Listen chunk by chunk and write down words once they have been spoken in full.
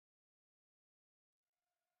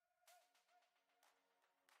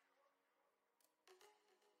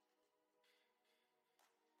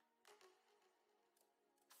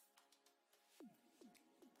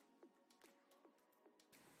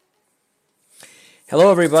Hello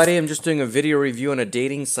everybody, I'm just doing a video review on a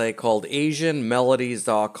dating site called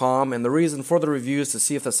Asianmelodies.com, and the reason for the review is to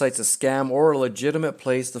see if the site's a scam or a legitimate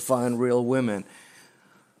place to find real women.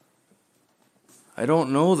 I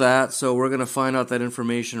don't know that, so we're going to find out that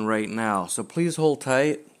information right now. So please hold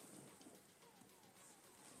tight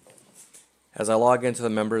as I log into the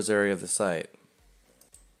members area of the site.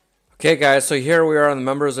 Okay guys, so here we are in the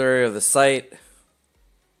members area of the site,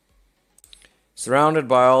 surrounded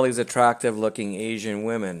by all these attractive looking Asian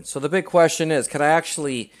women. So the big question is, can I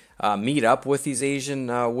actually meet up with these Asian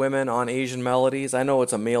women on Asianmelodies? I know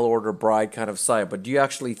it's a mail order bride kind of site, but do you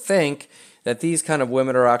actually think that these kind of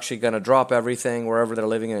women are actually going to drop everything wherever they're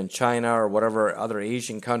living in China or whatever other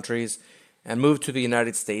Asian countries and move to the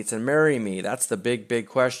United States and marry me? That's the big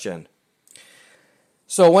question.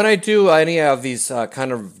 So when I do any of these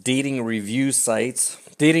kind of dating review sites,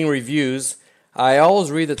 dating reviews, I always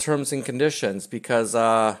read the terms and conditions because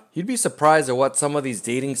you'd be surprised at what some of these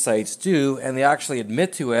dating sites do, and they actually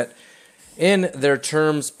admit to it in their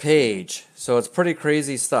terms page. So it's pretty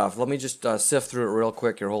crazy stuff. Let me just sift through it real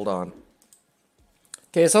quick here. Hold on.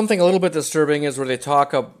 Okay, something a little bit disturbing is where they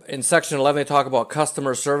talk in section 11, they talk about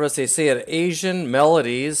customer service. They say that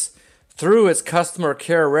Asianmelodies, through its customer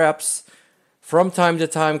care reps, from time to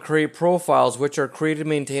time create profiles which are created,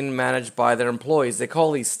 maintained, and managed by their employees. They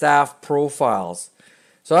call these staff profiles.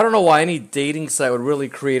 So I don't know why any dating site would really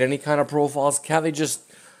create any kind of profiles. Can't they just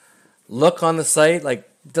look on the site? Like,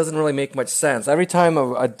 it doesn't really make much sense. Every time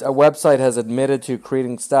a website has admitted to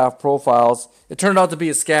creating staff profiles, it turned out to be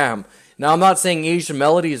a scam. Now, I'm not saying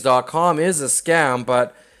Asianmelodies.com is a scam,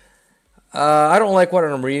 but I don't like what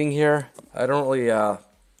I'm reading here. I don't really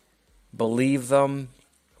believe them.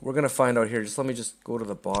 We're going to find out here. Let me just go to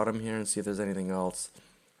the bottom here and see if there's anything else.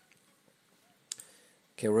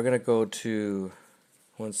 Okay, we're going to go to,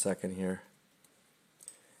 one second here.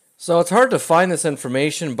 So it's hard to find this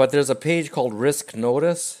information, but there's a page called Risks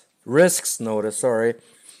Notice, sorry.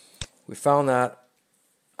 We found that.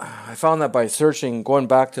 I found that by searching, going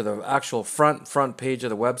back to the actual front page of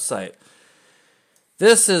the website.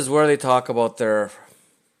 This is where they talk about their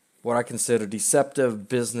what I consider deceptive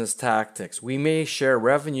business tactics. We may share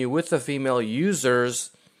revenue with the female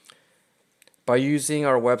users by using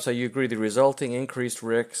our website. You agree the resulting increased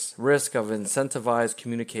risk of incentivized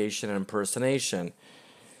communication and impersonation.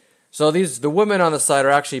 So the women on the site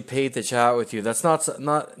are actually paid to chat with you. That's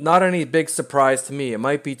not any big surprise to me. It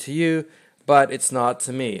might be to you, but it's not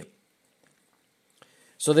to me.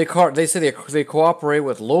 So they say they cooperate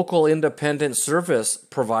with local independent service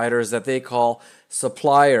providers that they call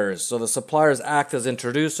suppliers. So the suppliers act as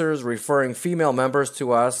introducers, referring female members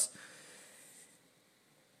to us.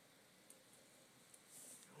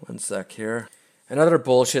 One sec here. Another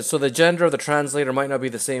bullshit. So the gender of the translator might not be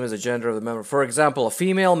the same as the gender of the member. For example, a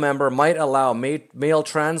female member might allow a male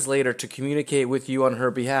translator to communicate with you on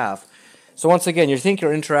her behalf. So once again, you think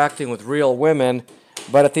you're interacting with real women,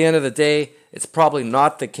 but at the end of the day, it's probably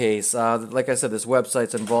not the case. Like I said, this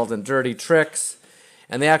website's involved in dirty tricks,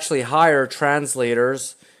 and they actually hire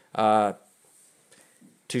translators to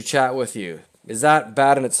chat with you. Is that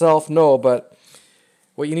bad in itself? No, but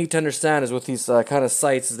what you need to understand is with these kind of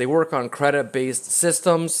sites is they work on credit-based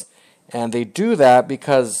systems, and they do that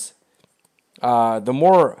because the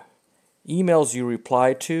more emails you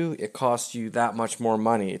reply to, it costs you that much more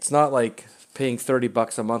money. It's not like paying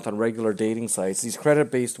 $30 a month on regular dating sites. These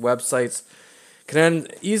credit-based websites can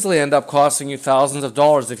easily end up costing you thousands of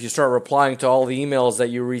dollars if you start replying to all the emails that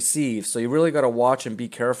you receive. So you really got to watch and be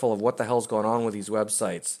careful of what the hell's going on with these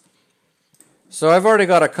websites. So I've already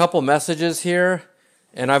got a couple messages here,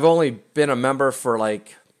 and I've only been a member for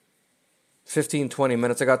like 15-20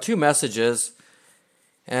 minutes. I got 2 messages,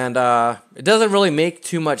 and it doesn't really make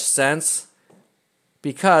too much sense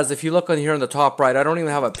because if you look on here on the top right, I don't even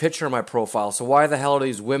have a picture of my profile. So why the hell are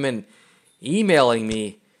these women emailing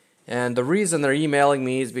me? And the reason they're emailing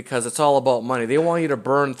me is because it's all about money. They want you to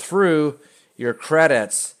burn through your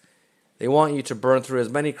credits. They want you to burn through as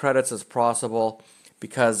many credits as possible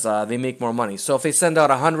because they make more money. So if they send out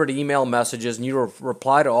 100 email messages and you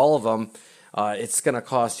reply to all of them, it's going to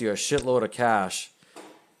cost you a shitload of cash.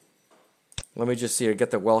 Let me just see here, get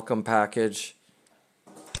the welcome package.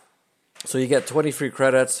 So you get 20 free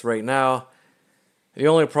credits right now. The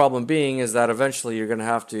only problem being is that eventually you're going to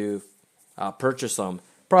have to purchase them.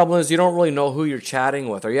 Problem is you don't really know who you're chatting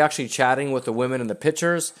with. Are you actually chatting with the women in the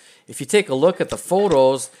pictures? If you take a look at the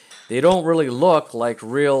photos, they don't really look like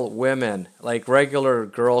real women, like regular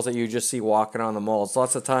girls that you just see walking on the malls.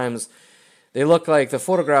 Lots of times they look like, the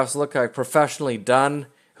photographs look like professionally done.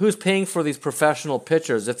 Who's paying for these professional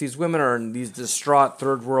pictures? If these women are in these distraught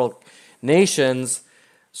third world nations,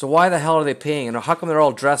 So why the hell are they paying? And how come they're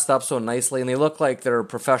all dressed up so nicely and they look like they're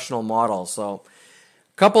professional models? So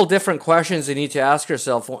a couple different questions you need to ask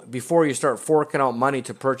yourself before you start forking out money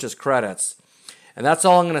to purchase credits. And that's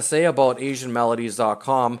all I'm going to say about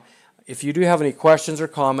Asianmelodies.com. If you do have any questions or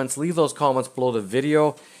comments, leave those comments below the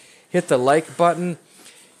video. Hit the like button,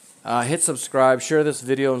 hit subscribe, share this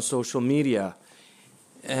video on social media.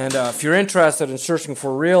 And if you're interested in searching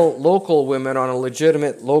for real local women on a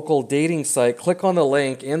legitimate local dating site, click on the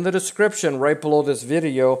link in the description right below this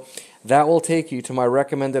video. That will take you to my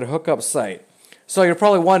recommended hookup site. So you're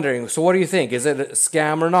probably wondering, so what do you think? Is it a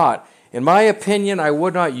scam or not? In my opinion, I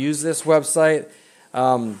would not use this website.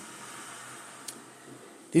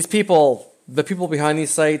 These people, the people behind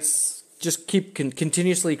these sites, just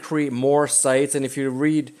continuously create more sites. And if you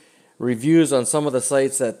read reviews on some of the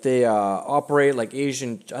sites that they operate, like I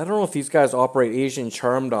don't know if these guys operate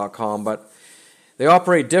AsianCharm.com, but they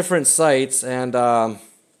operate different sites, and I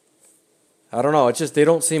don't know, it's just they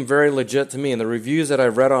don't seem very legit to me. And the reviews that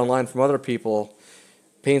I've read online from other people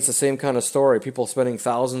paints the same kind of story. People spending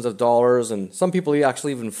thousands of dollars, and some people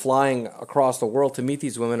actually even flying across the world to meet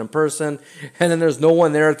these women in person, and then there's no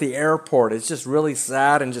one there at the airport. It's just really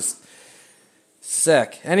sad and just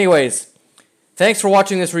sick. Anyways, thanks for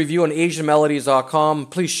watching this review on Asianmelodies.com.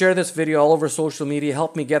 Please share this video all over social media.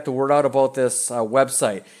 Help me get the word out about this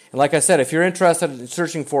website. And like I said, if you're interested in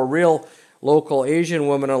searching for real local Asian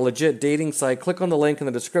women on a legit dating site, click on the link in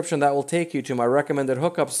the description. That will take you to my recommended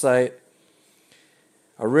hookup site.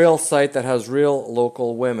 A real site that has real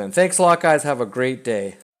local women. Thanks a lot, guys. Have a great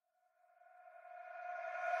day.